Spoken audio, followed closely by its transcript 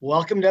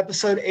Welcome to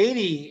episode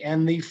 80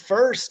 and the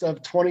first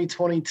of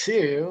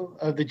 2022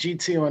 of the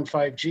G2 on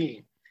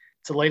 5G.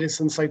 It's the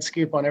latest inside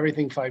scoop on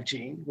everything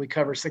 5G. We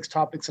cover 6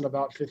 topics in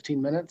about 15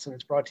 minutes, and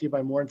it's brought to you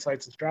by More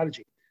Insights and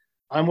Strategy.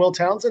 I'm Will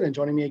Townsend, and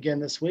joining me again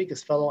this week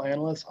is fellow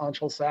analyst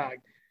Anshul Sag.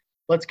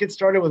 Let's get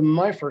started with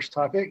my first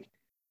topic.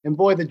 And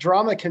boy, the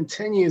drama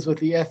continues with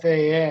the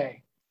FAA.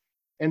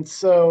 And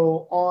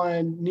so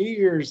on New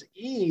Year's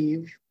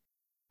Eve,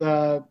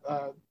 the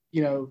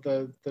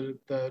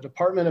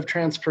Department of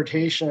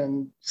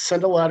Transportation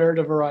sent a letter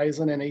to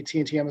Verizon and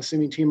AT&T, I'm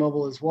assuming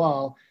T-Mobile as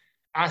well,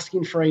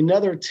 asking for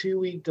another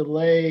 2-week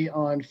delay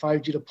on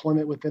 5G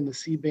deployment within the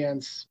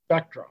C-band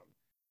spectrum.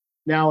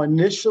 Now,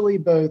 initially,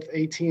 both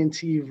AT&T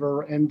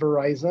and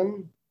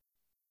Verizon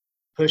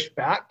pushed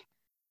back.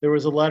 There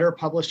was a letter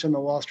published in the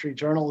Wall Street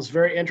Journal. It was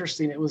very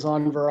interesting. It was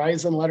on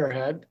Verizon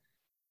letterhead,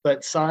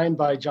 but signed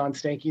by John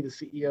Stankey, the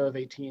CEO of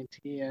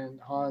AT&T,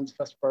 and Hans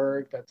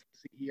Vestberg, that's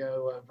the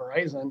CEO of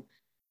Verizon,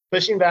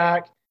 pushing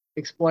back,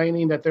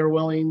 explaining that they're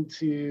willing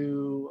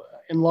to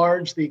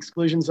enlarge the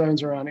exclusion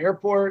zones around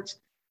airports,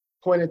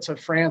 pointed to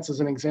France as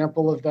an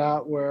example of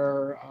that,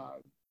 where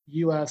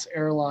US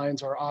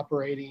airlines are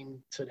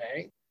operating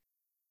today.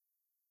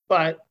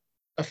 But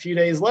a few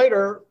days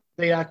later,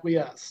 they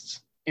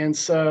acquiesced. And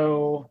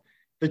so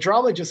the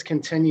drama just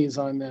continues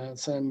on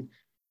this. And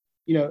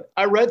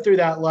I read through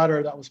that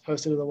letter that was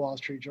posted to the Wall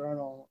Street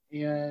Journal,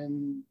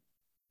 and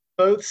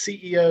both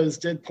CEOs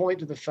did point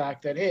to the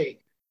fact that, hey,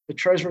 the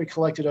Treasury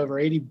collected over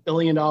 $80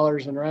 billion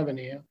in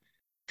revenue.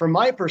 From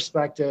my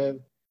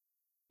perspective,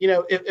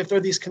 if there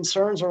are these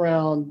concerns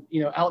around,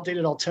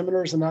 outdated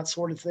altimeters and that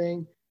sort of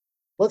thing,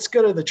 let's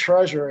go to the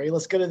Treasury,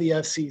 let's go to the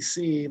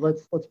FCC,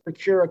 let's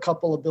procure a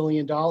couple of $1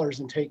 billion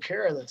and take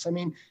care of this. I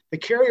mean, the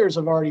carriers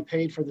have already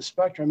paid for the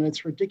spectrum, and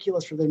it's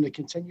ridiculous for them to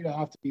continue to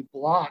have to be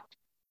blocked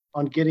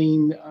on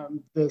getting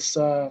this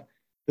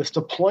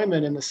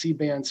deployment in the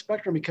C-band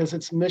spectrum, because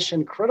it's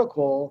mission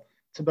critical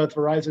to both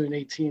Verizon and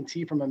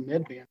AT&T from a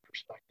mid-band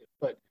perspective.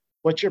 But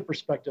what's your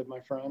perspective, my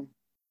friend?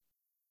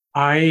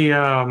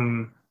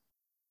 I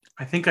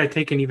think I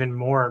take an even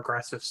more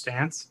aggressive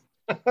stance,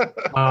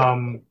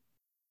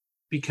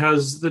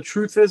 because the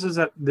truth is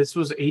that this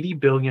was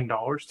 $80 billion,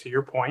 to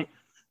your point.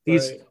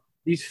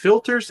 These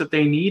filters that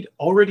they need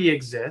already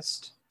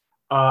exist.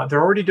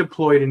 They're already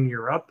deployed in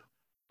Europe.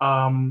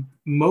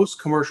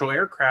 Most commercial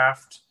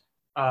aircraft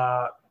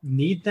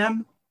need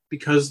them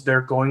because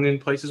they're going in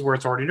places where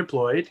it's already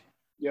deployed.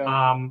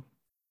 Yeah.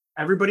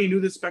 Everybody knew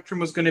the spectrum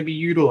was going to be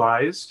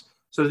utilized,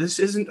 so this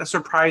isn't a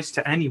surprise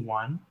to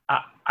anyone.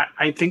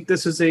 I think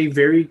this is a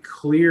very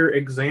clear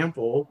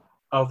example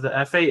of the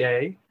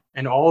FAA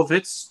and all of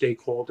its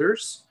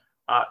stakeholders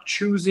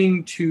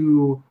choosing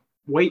to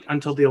wait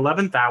until the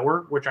 11th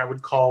hour, which I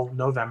would call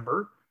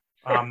November,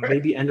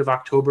 maybe end of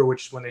October,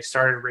 which is when they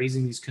started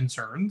raising these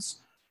concerns.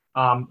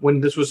 When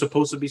this was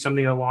supposed to be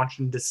something that launched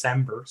in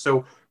December.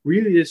 So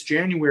really this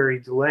January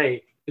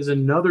delay is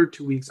another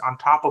 2 weeks on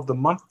top of the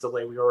month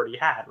delay we already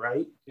had,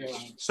 right? Yeah.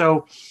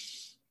 So,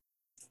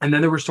 and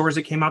then there were stories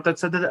that came out that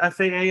said that the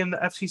FAA and the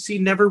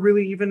FCC never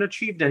really even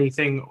achieved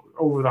anything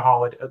over the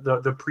holiday,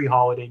 the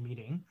pre-holiday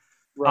meeting.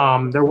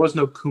 Right. There was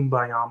no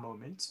kumbaya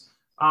moment.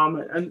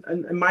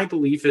 And my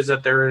belief is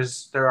that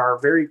there are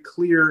very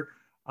clear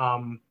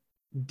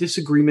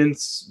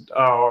disagreements,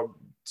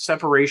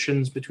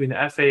 separations between the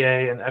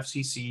FAA and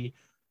FCC.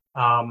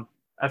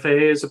 FAA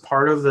is a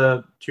part of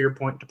to your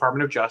point,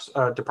 Department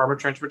of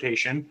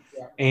Transportation,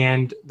 Yeah.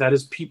 and that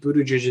is Pete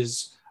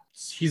Buttigieg's.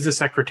 He's the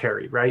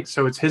secretary, right?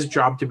 So it's his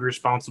job to be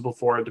responsible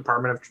for a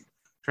Department of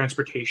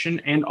Transportation,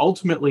 and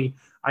ultimately,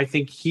 I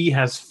think he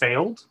has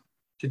failed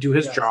to do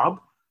his job.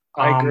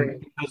 I agree.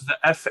 Because the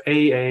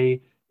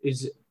FAA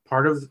is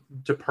part of the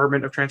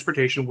Department of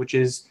Transportation, which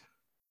is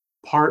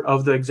part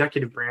of the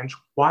executive branch,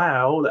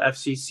 while the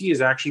FCC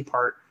is actually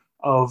part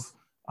of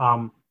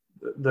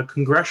the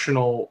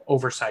congressional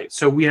oversight.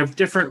 So we have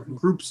different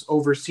groups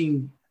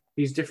overseeing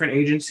these different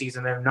agencies,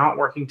 and they're not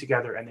working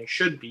together, and they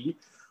should be.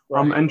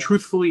 Right. And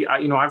truthfully,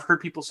 I've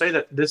heard people say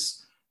that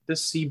this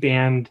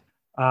C-band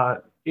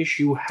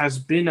issue has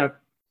been a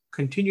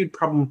continued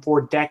problem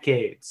for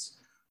decades,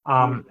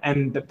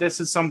 and that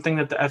this is something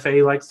that the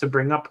FAA likes to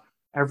bring up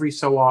every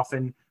so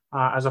often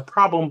as a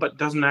problem, but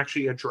doesn't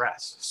actually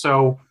address.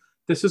 So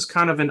this is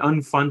kind of an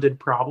unfunded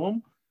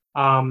problem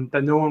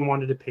that no one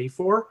wanted to pay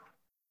for.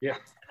 Yeah.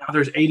 Now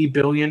there's 80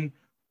 billion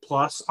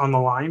plus on the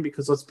line,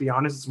 because let's be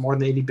honest, it's more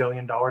than $80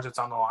 billion that's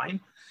on the line.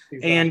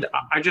 Exactly. And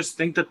I just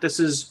think that this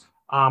is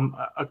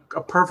a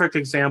perfect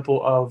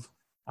example of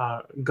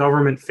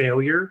government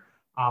failure.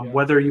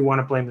 Whether you want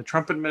to blame the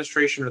Trump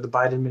administration or the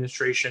Biden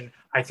administration,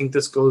 I think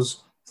this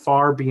goes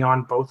far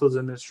beyond both those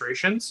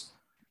administrations,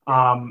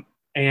 and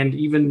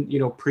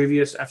even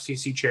previous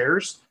FCC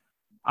chairs.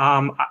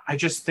 I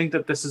just think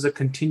that this is a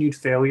continued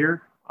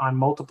failure on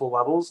multiple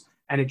levels,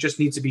 and it just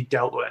needs to be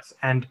dealt with.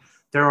 And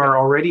there are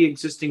already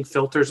existing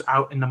filters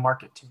out in the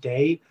market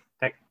today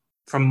that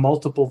from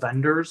multiple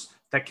vendors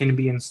that can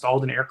be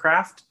installed in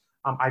aircraft.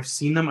 I've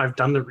seen them. I've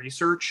done the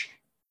research.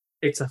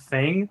 It's a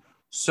thing.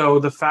 So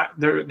the fact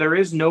there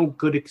is no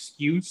good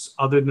excuse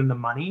other than the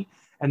money,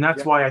 and that's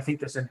Yeah, why I think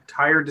this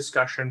entire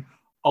discussion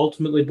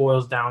ultimately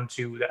boils down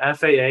to the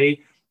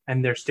FAA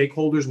and their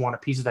stakeholders want a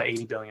piece of that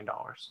 $80 billion.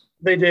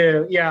 they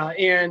do. Yeah.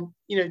 And,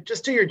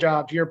 just to your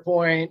job, to your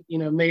point,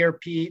 Mayor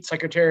Pete,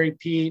 Secretary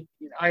Pete,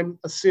 I'm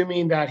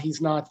assuming that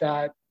he's not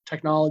that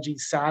technology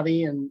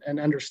savvy and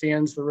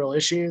understands the real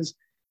issues.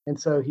 And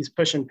so he's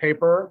pushing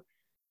paper.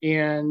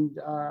 And,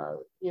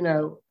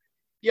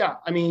 yeah,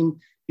 I mean,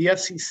 the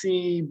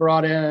FCC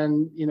brought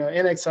in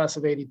excess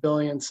of 80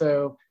 billion.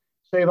 So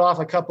shave off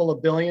a couple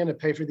of billion to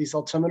pay for these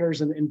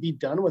altimeters and be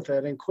done with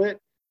it and quit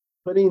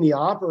putting the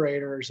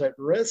operators at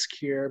risk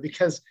here,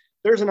 because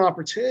there's an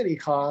opportunity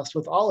cost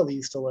with all of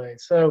these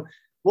delays. So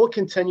we'll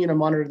continue to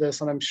monitor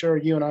this, and I'm sure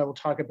you and I will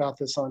talk about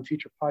this on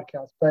future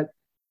podcasts. But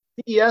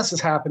CES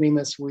is happening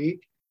this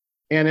week,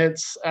 and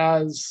it's,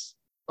 as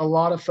a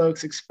lot of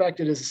folks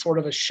expected, is sort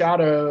of a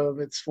shadow of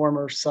its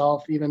former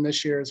self, even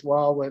this year as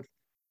well, with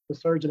the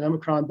surge in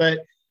Omicron. But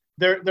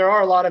there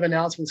are a lot of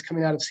announcements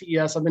coming out of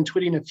CES. I've been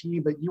tweeting a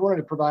few, but you wanted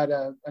to provide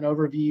an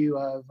overview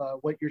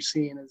of what you're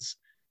seeing as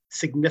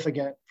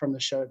significant from the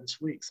show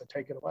this week. So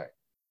take it away.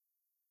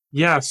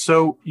 Yeah,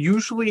 so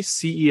usually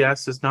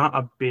CES is not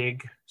a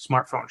big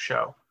smartphone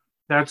show.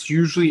 That's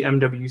usually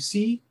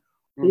MWC,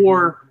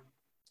 or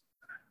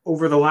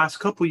over the last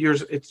couple of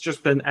years, it's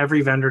just been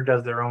every vendor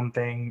does their own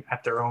thing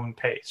at their own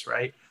pace,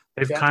 right?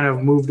 They've kind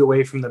of moved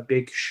away from the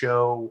big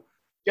show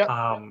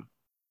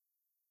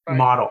Right.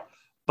 model.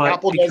 But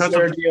Apple does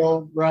their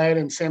deal, right?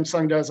 And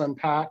Samsung does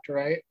Unpacked,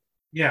 right?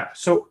 Yeah,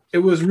 so it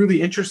was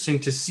really interesting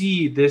to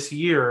see this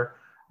year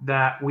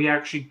that we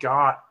actually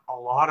got a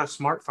lot of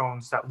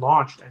smartphones that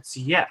launched at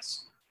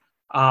CES,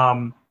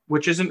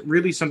 which isn't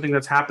really something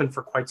that's happened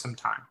for quite some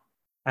time.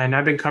 And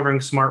I've been covering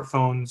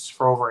smartphones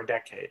for over a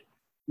decade.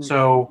 Mm-hmm.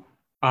 So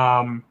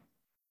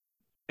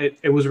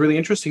it was really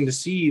interesting to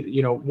see,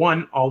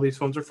 one, all these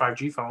phones are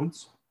 5G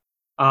phones.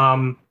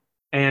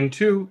 And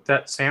two,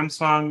 that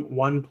Samsung,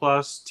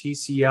 OnePlus,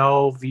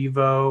 TCL,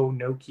 Vivo,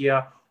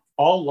 Nokia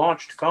all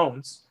launched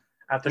phones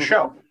at the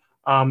show.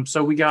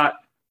 So we got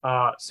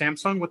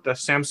Samsung with the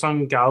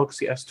Samsung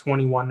Galaxy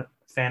S21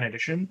 Fan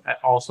Edition,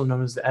 also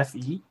known as the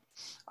FE.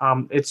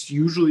 It's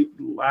usually,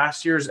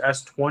 last year's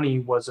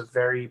S20 was a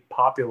very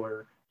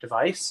popular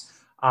device.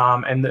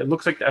 And it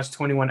looks like the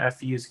S21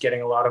 FE is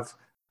getting a lot of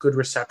good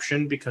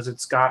reception because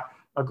it's got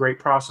a great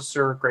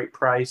processor, great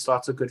price,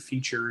 lots of good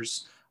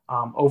features.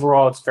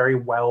 Overall, it's very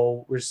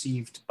well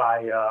received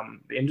by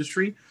the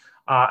industry.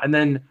 And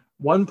then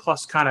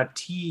OnePlus kind of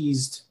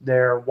teased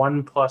their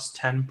OnePlus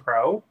 10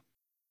 Pro,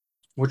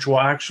 which will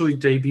actually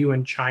debut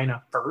in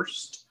China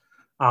first,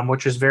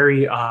 which is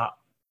very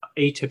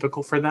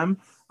atypical for them.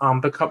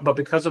 But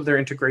because of their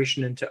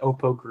integration into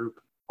Oppo Group,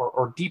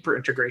 or deeper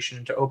integration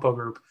into Oppo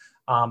Group,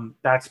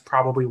 that's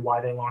probably why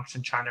they launched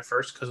in China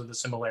first, because of the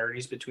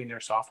similarities between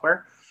their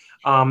software.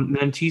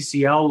 Then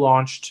TCL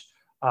launched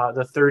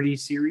the 30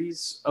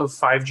 series of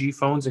 5G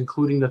phones,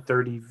 including the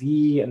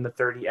 30V and the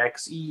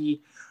 30XE.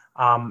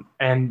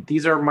 And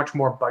these are much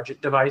more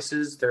budget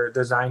devices. They're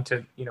designed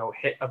to,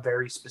 hit a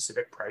very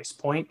specific price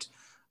point.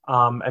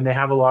 And they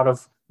have a lot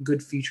of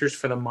good features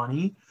for the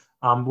money,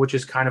 which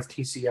is kind of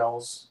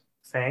TCL's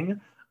thing.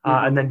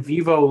 And then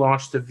Vivo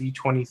launched the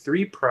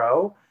V23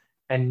 Pro,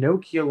 and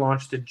Nokia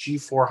launched the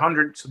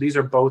G400. So these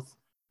are both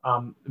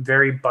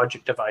very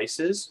budget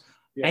devices.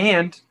 Yeah.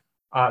 And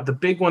the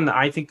big one that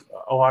I think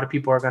a lot of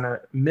people are going to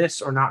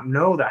miss or not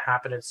know that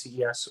happened at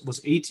CES was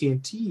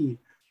AT&T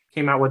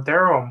came out with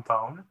their own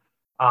phone.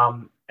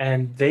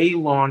 And they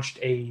launched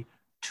a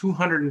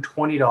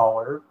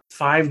 $220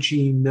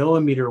 5G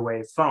millimeter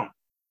wave phone.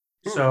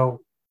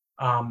 So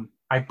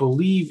I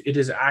believe it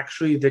is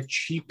actually the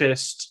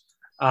cheapest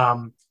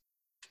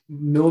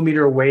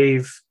millimeter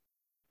wave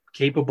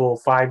capable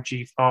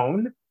 5G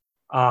phone.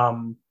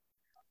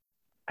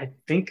 I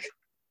think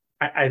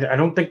I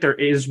don't think there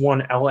is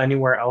one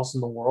anywhere else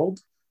in the world,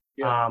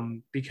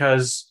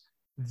 because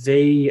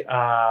they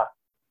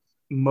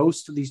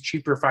most of these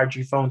cheaper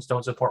 5G phones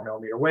don't support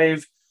millimeter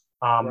wave,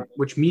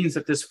 which means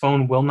that this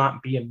phone will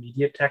not be a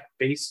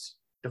MediaTek-based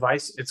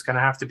device. It's going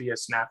to have to be a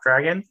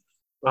Snapdragon.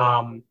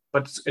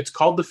 But it's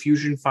called the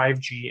Fusion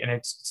 5G, and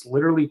it's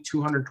literally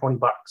 $220.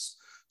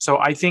 So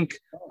I think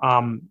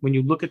when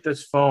you look at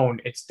this phone,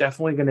 it's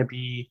definitely going to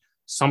be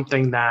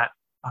something that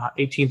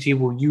AT&T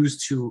will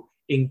use to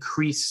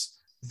increase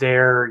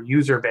their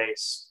user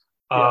base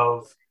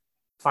of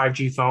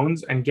 5G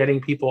phones and getting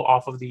people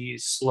off of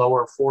these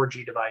slower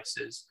 4G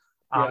devices.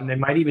 They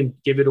might even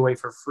give it away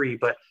for free,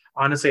 but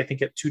honestly, I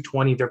think at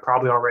 $220, they're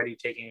probably already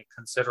taking a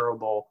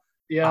considerable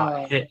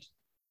hit.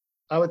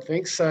 I would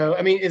think so.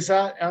 I mean, is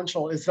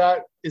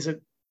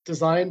it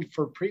designed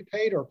for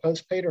prepaid or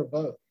postpaid or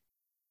both?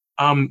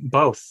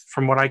 Both,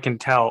 from what I can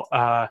tell.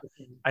 I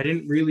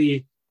didn't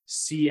really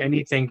see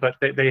anything, but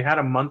they had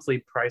a monthly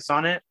price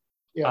on it.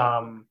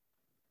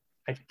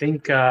 I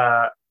think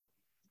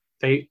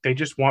they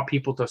just want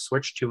people to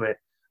switch to it.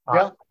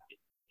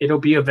 It'll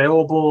be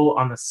available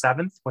on the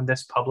 7th when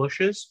this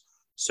publishes.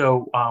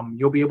 So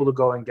you'll be able to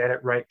go and get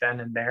it right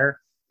then and there.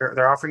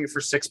 They're offering it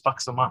for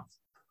 $6 a month.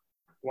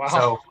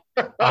 Wow.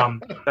 So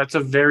that's a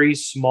very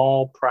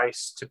small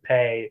price to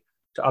pay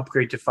to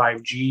upgrade to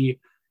 5G.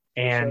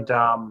 And,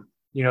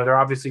 Sure. they're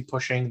obviously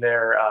pushing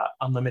their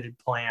unlimited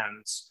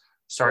plans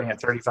starting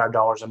at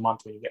 $35 a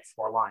month when you get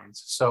 4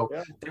 lines. So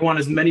they want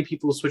as many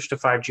people to switch to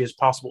 5G as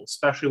possible,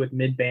 especially with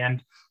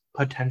mid-band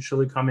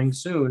potentially coming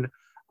soon.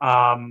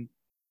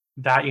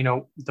 That,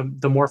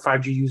 the more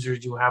 5G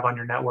users you have on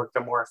your network,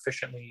 the more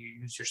efficiently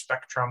you use your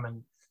spectrum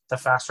and the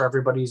faster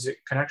everybody's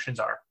connections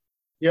are.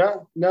 Yeah,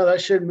 no,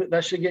 that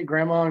should get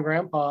grandma and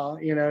grandpa,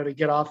 to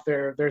get off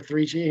their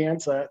 3G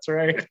handsets,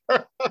 right?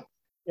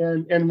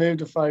 and move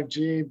to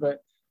 5G. But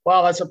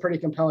wow, that's a pretty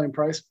compelling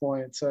price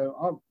point.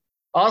 So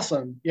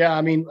awesome. Yeah,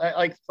 I mean,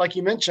 like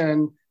you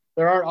mentioned,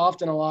 there aren't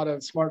often a lot of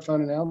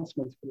smartphone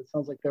announcements, but it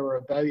sounds like there were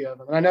a bevy of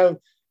them. And I know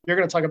you're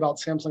going to talk about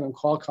Samsung and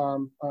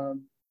Qualcomm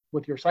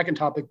with your second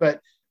topic,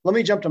 but let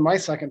me jump to my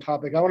second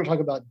topic. I want to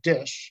talk about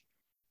Dish.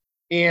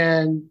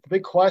 And the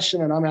big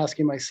question, and I'm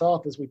asking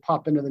myself as we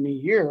pop into the new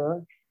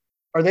year,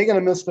 are they going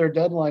to miss their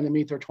deadline to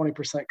meet their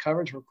 20%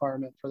 coverage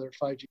requirement for their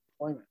 5G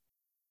deployment?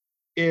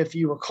 If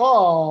you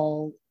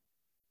recall,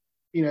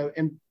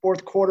 in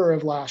fourth quarter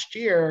of last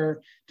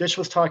year, Dish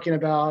was talking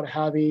about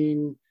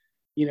having,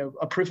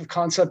 a proof of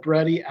concept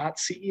ready at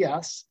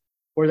CES,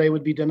 where they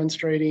would be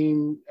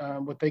demonstrating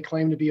what they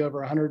claim to be over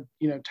 100,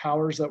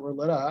 towers that were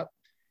lit up.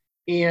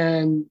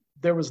 And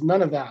there was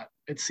none of that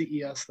at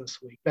CES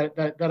this week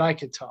that I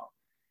could tell.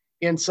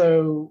 And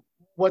so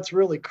what's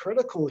really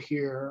critical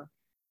here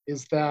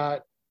is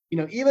that,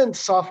 even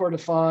software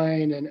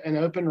defined and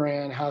Open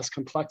RAN has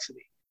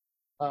complexity.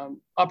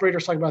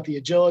 Operators talk about the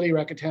agility.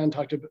 Rakuten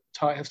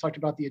has talked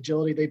about the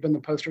agility. They've been the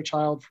poster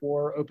child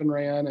for Open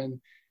RAN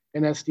and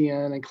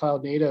SDN and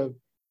cloud native,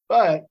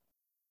 but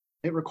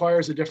it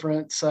requires a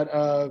different set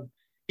of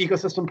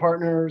ecosystem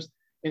partners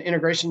and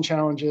integration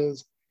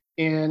challenges.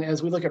 And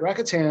as we look at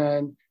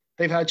Rakuten,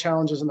 they've had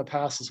challenges in the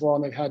past as well,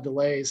 and they've had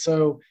delays.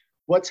 So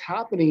what's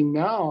happening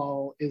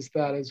now is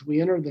that as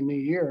we enter the new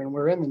year, and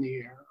we're in the new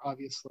year,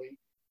 obviously,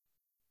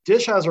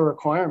 Dish has a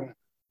requirement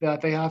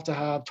that they have to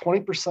have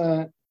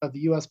 20% of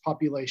the US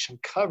population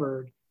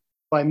covered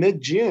by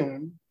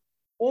mid-June,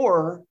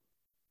 or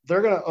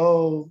they're going to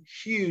owe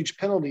huge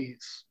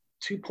penalties,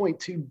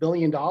 $2.2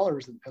 billion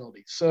in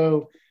penalties.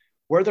 So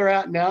where they're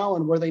at now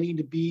and where they need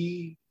to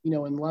be,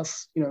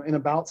 in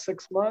about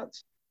 6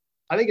 months,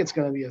 I think it's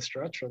going to be a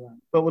stretch for them,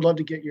 but would love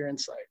to get your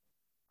insight.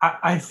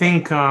 I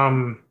think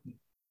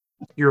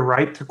you're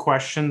right to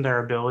question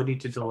their ability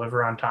to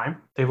deliver on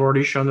time. They've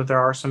already shown that there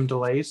are some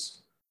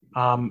delays,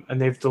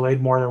 and they've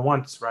delayed more than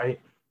once, right?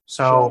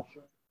 So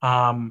Sure.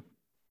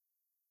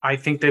 I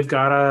think they've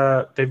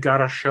got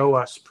to show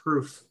us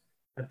proof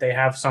that they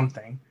have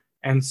something,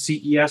 and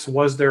CES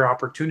was their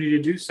opportunity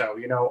to do so.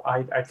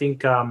 I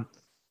think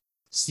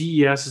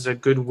CES is a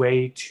good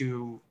way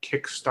to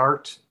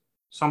kickstart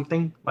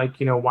something like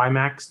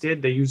WiMAX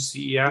did. They used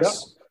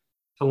CES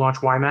to launch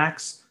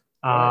WiMAX,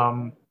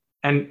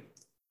 and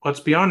let's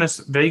be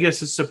honest,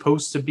 Vegas is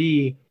supposed to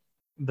be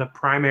the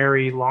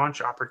primary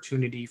launch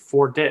opportunity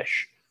for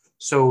Dish.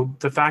 So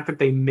the fact that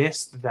they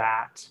missed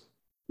that,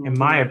 in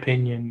my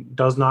opinion,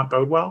 does not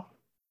bode well.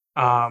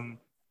 Yeah,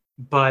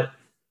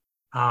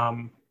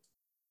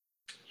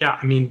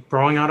 I mean,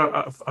 rolling out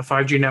a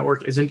 5G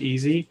network isn't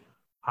easy.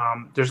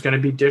 There's going to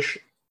be Dish,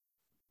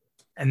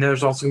 and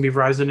there's also going to be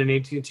Verizon and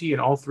AT&T,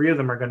 and all three of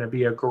them are going to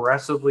be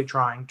aggressively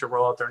trying to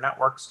roll out their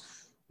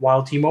networks,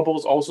 while T-Mobile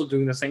is also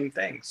doing the same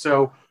thing.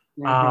 So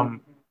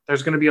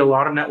there's going to be a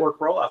lot of network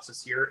rollouts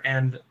this year,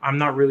 and I'm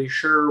not really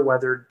sure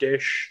whether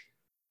Dish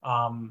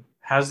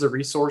has the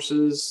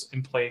resources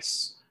in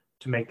place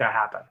to make that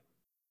happen.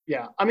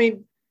 Yeah, I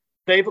mean,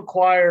 they've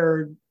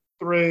acquired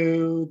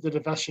through the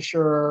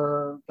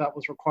divestiture that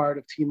was required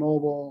of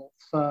T-Mobile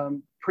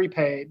some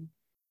prepaid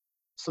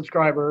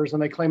subscribers,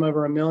 and they claim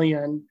over 1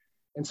 million.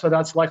 And so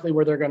that's likely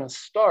where they're going to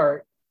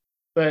start,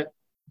 but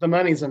the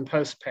money's in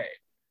postpaid.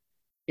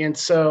 And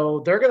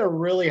so they're going to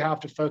really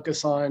have to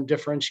focus on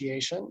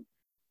differentiation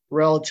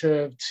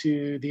relative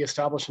to the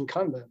established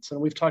incumbents. And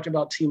we've talked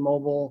about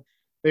T-Mobile.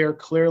 They are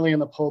clearly in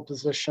the pole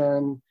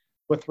position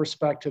with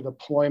respect to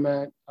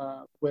deployment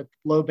with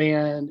low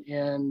band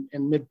and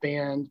mid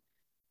band.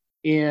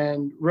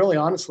 And really,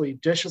 honestly,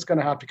 Dish is going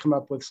to have to come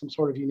up with some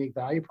sort of unique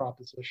value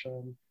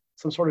proposition,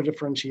 some sort of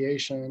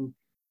differentiation.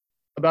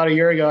 About a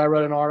year ago, I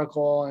wrote an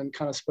article and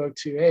kind of spoke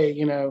to, hey,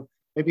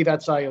 maybe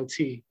that's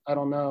IoT. I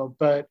don't know,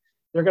 but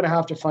they're going to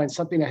have to find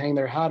something to hang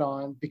their hat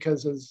on,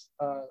 because as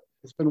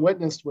has been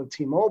witnessed with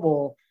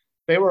T-Mobile,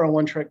 they were a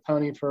one-trick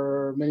pony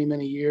for many,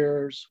 many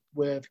years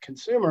with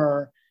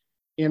consumer,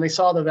 and they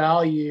saw the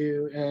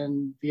value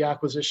in the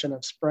acquisition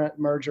of Sprint,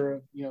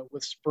 merger,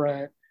 with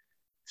Sprint,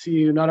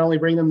 to not only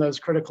bring them those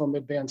critical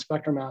mid-band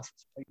spectrum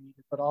assets they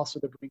needed, but also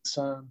to bring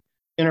some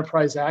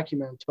enterprise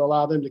acumen to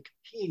allow them to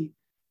compete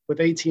with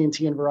AT&T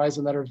and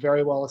Verizon that are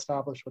very well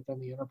established within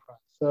the enterprise.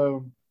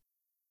 So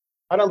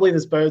I don't believe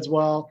this bodes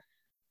well.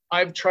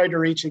 I've tried to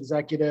reach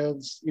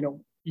executives.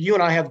 You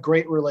and I have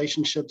great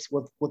relationships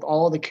with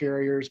all of the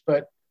carriers,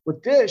 but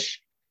with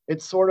Dish,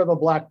 it's sort of a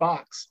black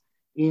box.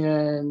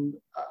 And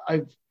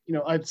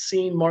I've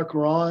seen Mark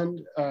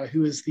Rond,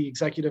 who is the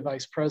executive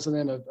vice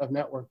president of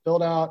network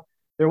build out.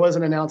 There was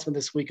an announcement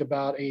this week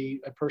about a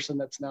person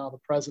that's now the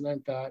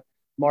president that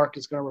Mark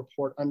is going to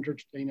report under,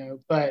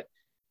 but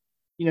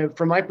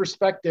from my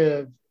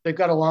perspective, they've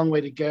got a long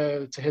way to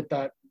go to hit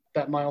that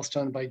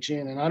milestone by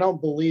June. And I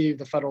don't believe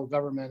the federal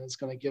government is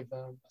going to give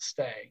them a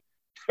stay.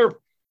 They're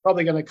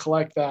probably going to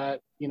collect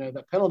that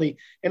penalty.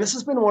 And this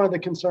has been one of the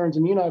concerns,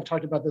 and I've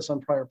talked about this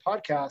on prior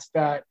podcasts,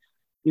 that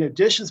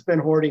Dish has been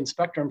hoarding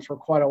spectrum for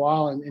quite a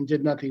while and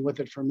did nothing with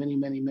it for many,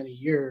 many, many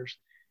years.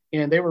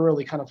 And they were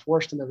really kind of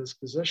forced into this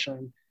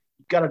position.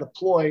 You've got to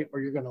deploy or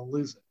you're going to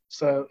lose it.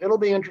 So it'll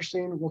be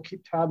interesting. We'll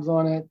keep tabs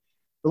on it.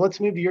 But let's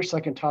move to your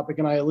second topic,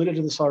 and I alluded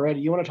to this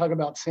already. You want to talk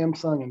about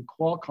Samsung and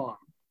Qualcomm,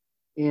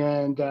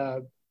 and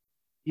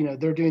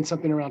they're doing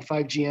something around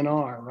 5G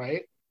NR,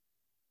 right?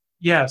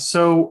 Yeah.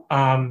 So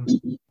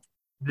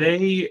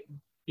there's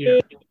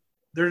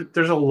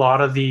a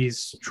lot of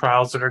these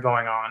trials that are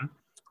going on.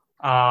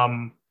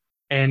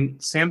 And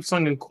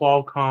Samsung and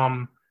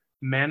Qualcomm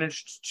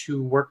managed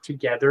to work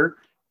together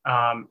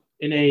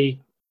in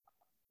a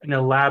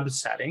lab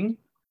setting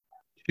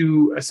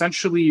to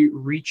essentially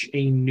reach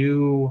a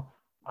new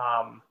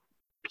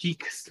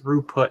peak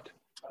throughput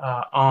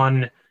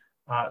on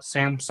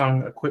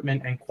Samsung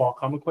equipment and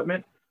Qualcomm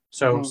equipment.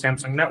 So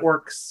Samsung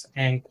networks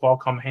and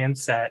Qualcomm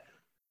handset.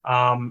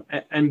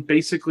 And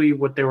basically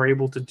what they were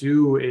able to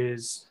do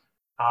is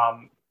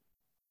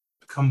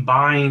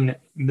combine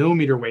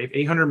millimeter wave,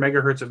 800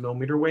 megahertz of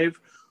millimeter wave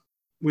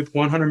with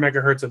 100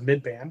 megahertz of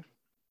midband,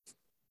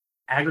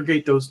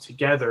 aggregate those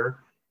together,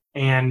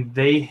 and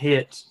they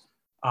hit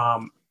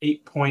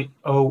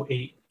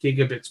 8.08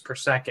 gigabits per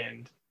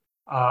second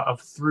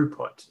of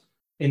throughput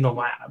in the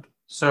lab.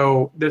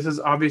 So this is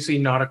obviously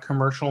not a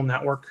commercial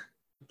network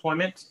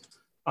deployment,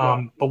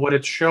 but what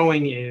it's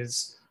showing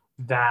is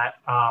that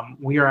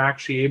we are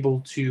actually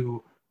able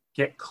to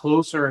get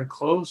closer and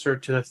closer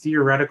to the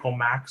theoretical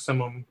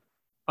maximum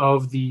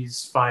of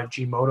these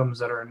 5G modems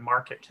that are in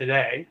market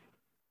today,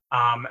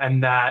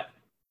 and that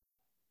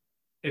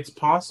it's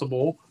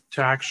possible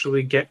to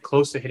actually get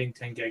close to hitting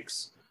 10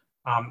 gigs.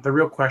 The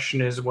real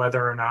question is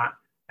whether or not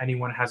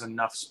anyone has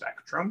enough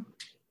spectrum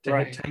to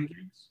hit 10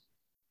 gigs.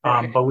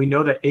 But we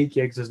know that 8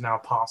 gigs is now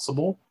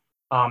possible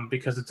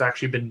because it's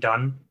actually been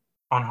done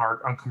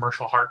on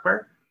commercial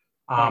hardware.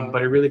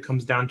 But it really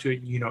comes down to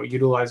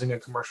utilizing a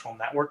commercial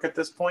network at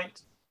this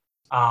point.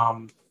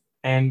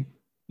 And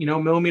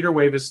millimeter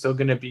wave is still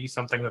going to be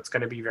something that's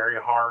going to be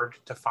very hard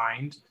to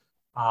find.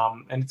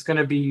 And it's going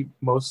to be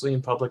mostly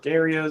in public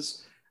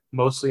areas,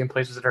 mostly in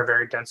places that are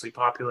very densely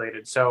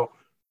populated. So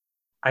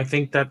I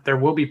think that there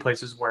will be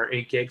places where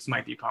 8 gigs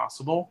might be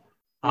possible.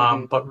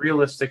 But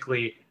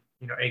realistically,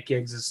 8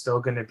 gigs is still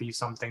going to be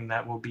something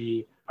that will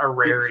be a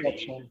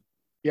rarity.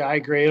 Yeah, I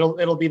agree.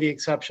 It'll be the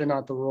exception,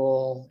 not the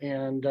rule.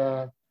 And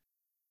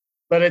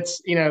but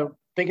it's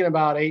thinking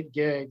about 8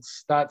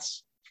 gigs,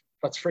 that's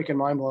freaking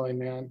mind blowing,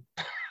 man.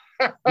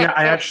 Yeah,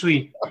 I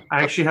actually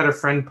had a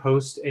friend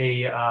post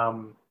a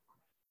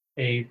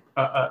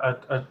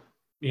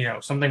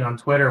something on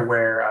Twitter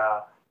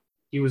where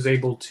he was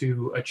able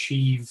to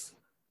achieve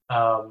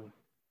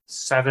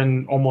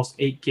 7, almost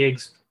 8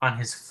 gigs on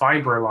his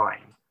fiber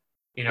line.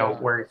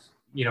 Where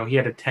he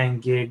had a 10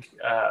 gig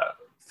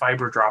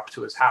fiber drop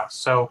to his house.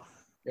 So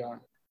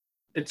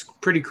it's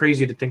pretty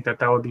crazy to think that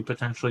would be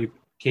potentially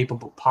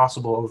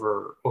possible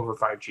over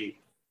 5G.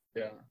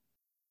 Yeah.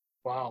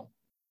 Wow.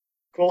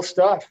 Cool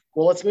stuff.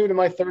 Well, let's move to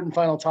my third and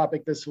final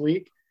topic this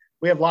week.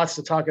 We have lots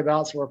to talk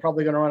about, so we're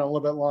probably going to run a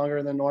little bit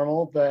longer than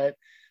normal, but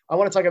I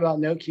want to talk about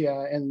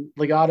Nokia and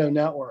Legato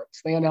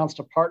Networks. They announced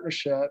a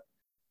partnership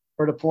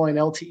for deploying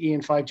LTE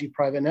and 5G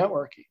private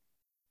networking.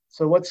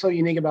 So what's so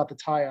unique about the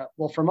tie-up?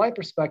 Well, from my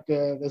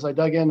perspective, as I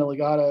dug into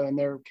Legato and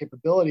their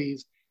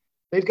capabilities,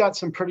 they've got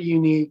some pretty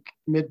unique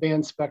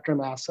mid-band spectrum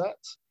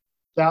assets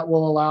that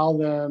will allow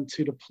them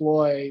to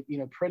deploy,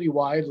 pretty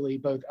widely,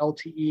 both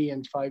LTE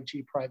and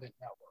 5G private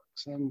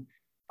networks. And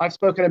I've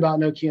spoken about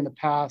Nokia in the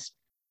past.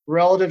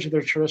 Relative to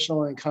their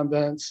traditional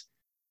incumbents,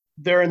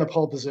 they're in the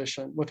pole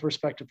position with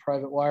respect to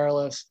private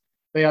wireless.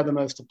 They have the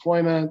most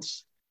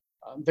deployments.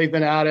 They've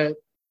been at it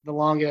the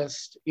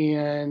longest.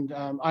 And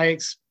I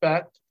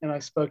expect, and I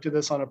spoke to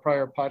this on a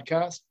prior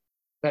podcast,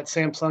 that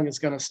Samsung is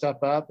going to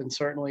step up, and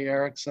certainly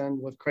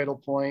Ericsson with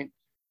Cradlepoint,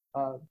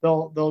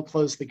 they'll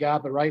close the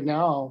gap. But right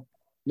now,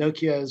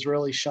 Nokia is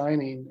really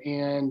shining.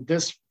 And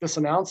this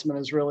announcement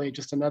is really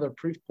just another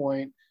proof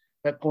point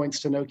that points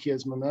to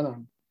Nokia's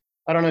momentum.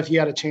 I don't know if you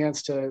had a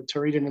chance to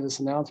read into this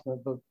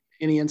announcement, but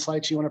any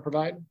insights you want to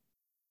provide?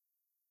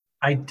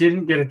 I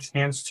didn't get a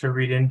chance to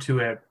read into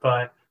it,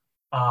 but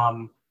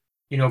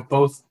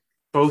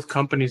both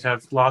companies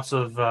have lots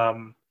of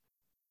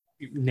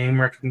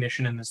name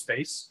recognition in the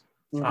space.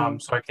 So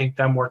I think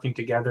them working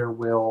together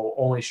will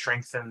only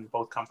strengthen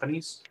both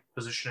companies'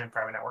 position in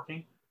private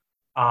networking.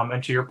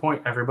 And to your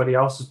point, everybody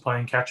else is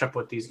playing catch up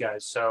with these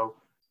guys. So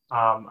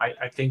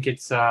I think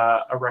it's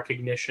a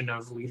recognition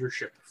of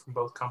leadership from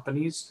both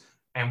companies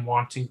and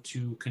wanting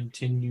to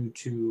continue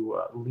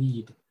to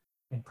lead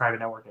in private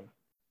networking.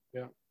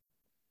 Yeah.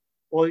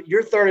 Well,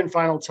 your third and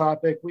final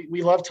topic,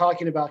 we love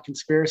talking about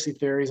conspiracy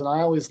theories, and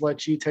I always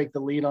let you take the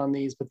lead on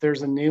these, but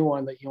there's a new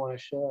one that you want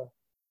to share.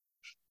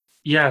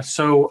 Yeah,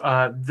 so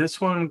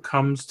this one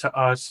comes to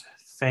us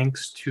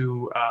thanks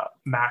to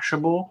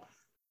Mashable.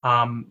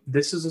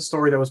 This is a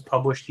story that was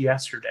published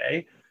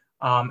yesterday,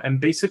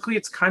 and basically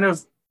it's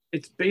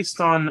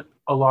based on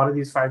a lot of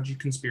these 5G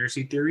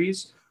conspiracy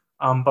theories,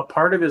 but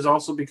part of it is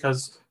also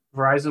because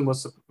Verizon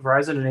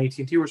and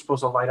AT&T were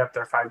supposed to light up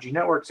their 5G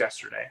networks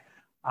yesterday.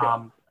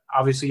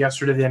 Obviously,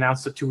 yesterday they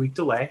announced a 2-week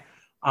delay,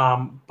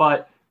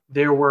 but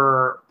there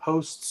were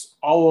posts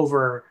all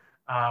over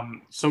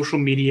social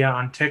media,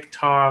 on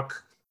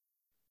TikTok,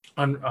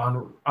 on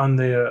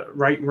the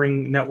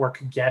right-wing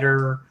network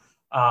Getter.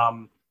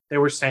 They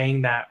were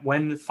saying that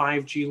when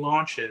 5G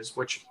launches,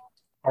 which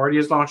already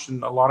is launched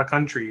in a lot of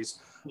countries,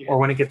 or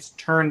when it gets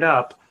turned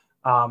up,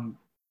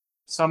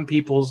 some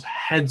people's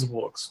heads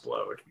will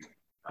explode.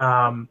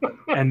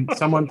 And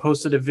someone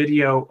posted a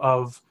video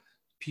of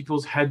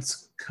people's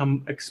heads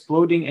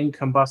exploding and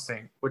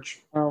combusting,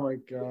 which, oh my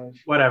gosh,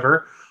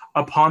 whatever,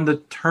 upon the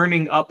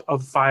turning up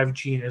of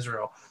 5G in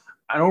Israel.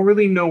 I don't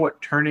really know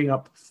what turning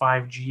up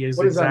 5G is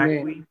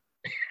exactly.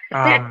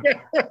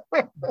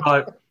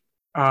 But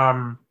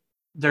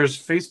there's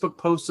Facebook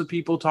posts of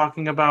people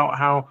talking about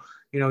how,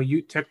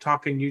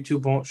 TikTok and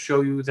YouTube won't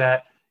show you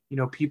that,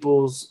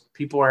 people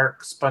are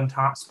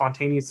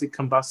spontaneously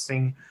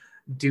combusting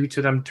due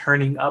to them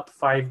turning up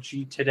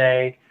 5G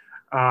today.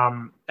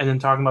 And then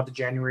talking about the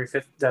January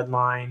 5th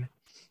deadline.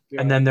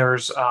 Yeah. And then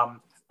there's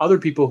other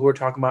people who are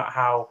talking about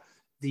how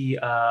the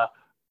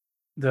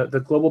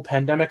global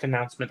pandemic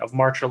announcement of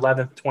March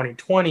 11th,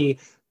 2020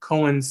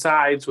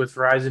 coincides with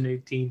Verizon and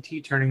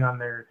AT&T turning on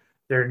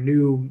their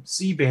new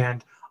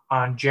C-band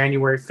on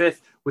January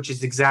 5th, which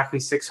is exactly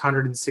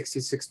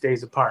 666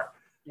 days apart.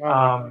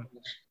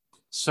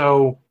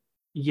 So,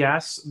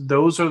 yes,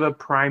 those are the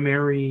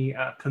primary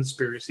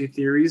conspiracy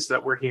theories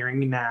that we're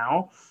hearing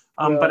now.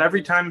 But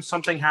every time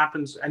something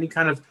happens, any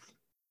kind of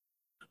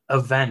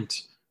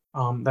event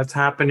that's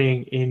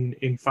happening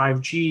in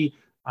 5G,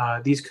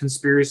 these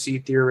conspiracy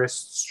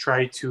theorists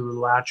try to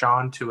latch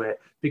onto it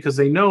because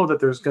they know that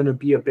there's going to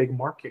be a big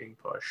marketing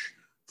push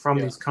from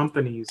these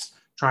companies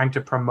trying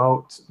to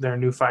promote their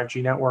new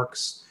 5G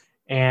networks.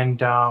 And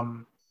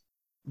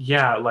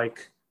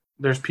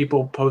there's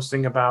people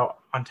posting about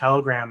on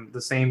Telegram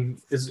the same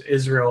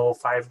Israel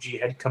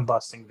 5G head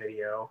combusting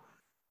video.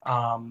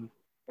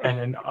 And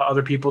then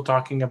other people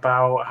talking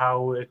about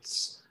how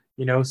it's,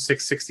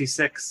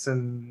 666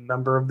 and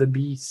number of the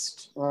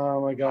beast.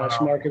 Oh my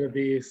gosh, mark of the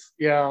beast.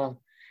 Yeah.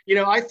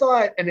 I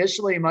thought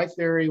initially my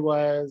theory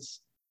was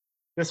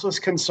this was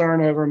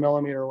concern over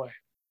millimeter wave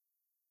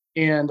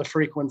and the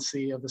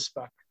frequency of the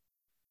spectrum.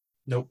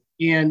 Nope.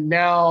 And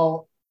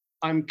now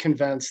I'm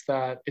convinced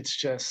that it's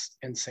just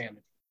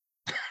insanity.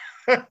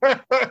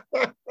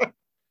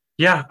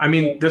 Yeah, I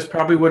mean, this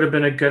probably would have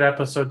been a good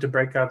episode to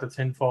break out the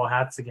tinfoil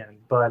hats again,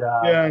 but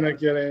yeah, no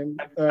kidding.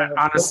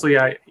 Honestly,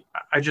 I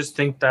just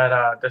think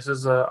that this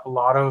is a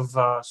lot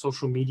of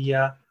social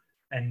media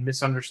and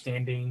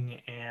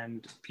misunderstanding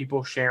and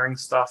people sharing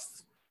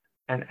stuff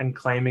and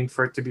claiming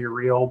for it to be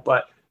real.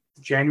 But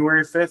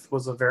January 5th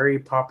was a very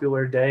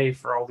popular day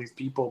for all these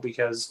people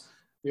because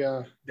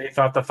they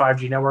thought the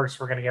 5G networks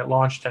were going to get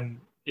launched, and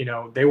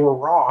they were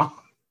wrong,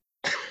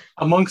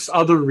 amongst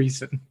other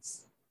reasons.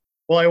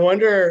 Well, I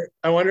wonder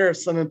if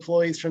some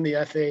employees from the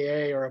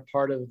FAA are a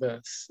part of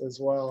this as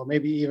well.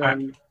 Maybe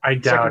even I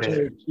doubt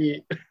it.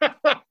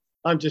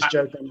 I'm just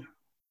joking.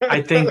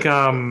 I think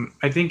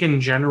in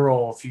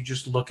general, if you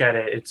just look at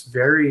it, it's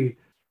very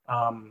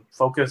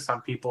focused on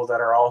people that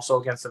are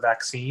also against the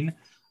vaccine.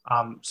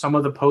 Some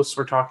of the posts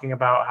were talking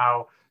about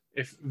how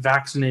if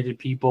vaccinated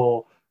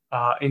people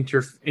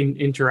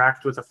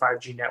interact with a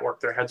 5G network,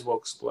 their heads will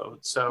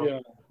explode.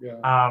 So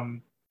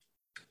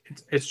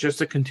it's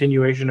just a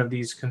continuation of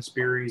these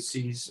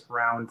conspiracies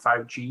around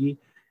 5G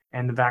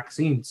and the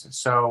vaccines.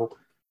 So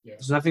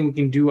there's nothing we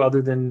can do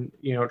other than,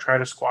 try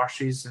to squash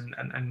these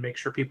and make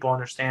sure people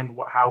understand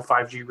how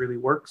 5G really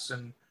works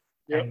and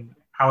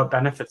how it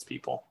benefits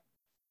people.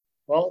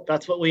 Well,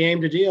 that's what we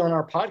aim to do on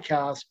our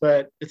podcast,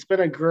 but it's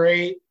been a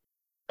great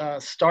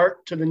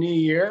start to the new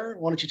year.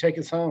 Why don't you take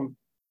us home?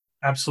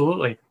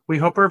 Absolutely. We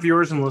hope our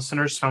viewers and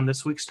listeners found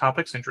this week's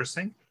topics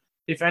interesting.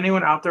 If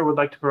anyone out there would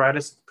like to provide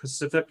us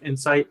specific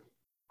insight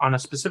on a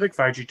specific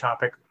 5G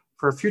topic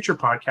for a future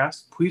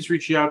podcast, please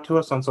reach out to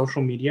us on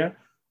social media.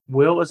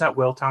 Will is at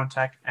Willtown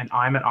Tech, and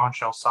I'm at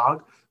Anshel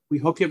Sag. We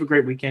hope you have a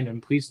great weekend,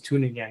 and please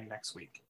tune in again next week.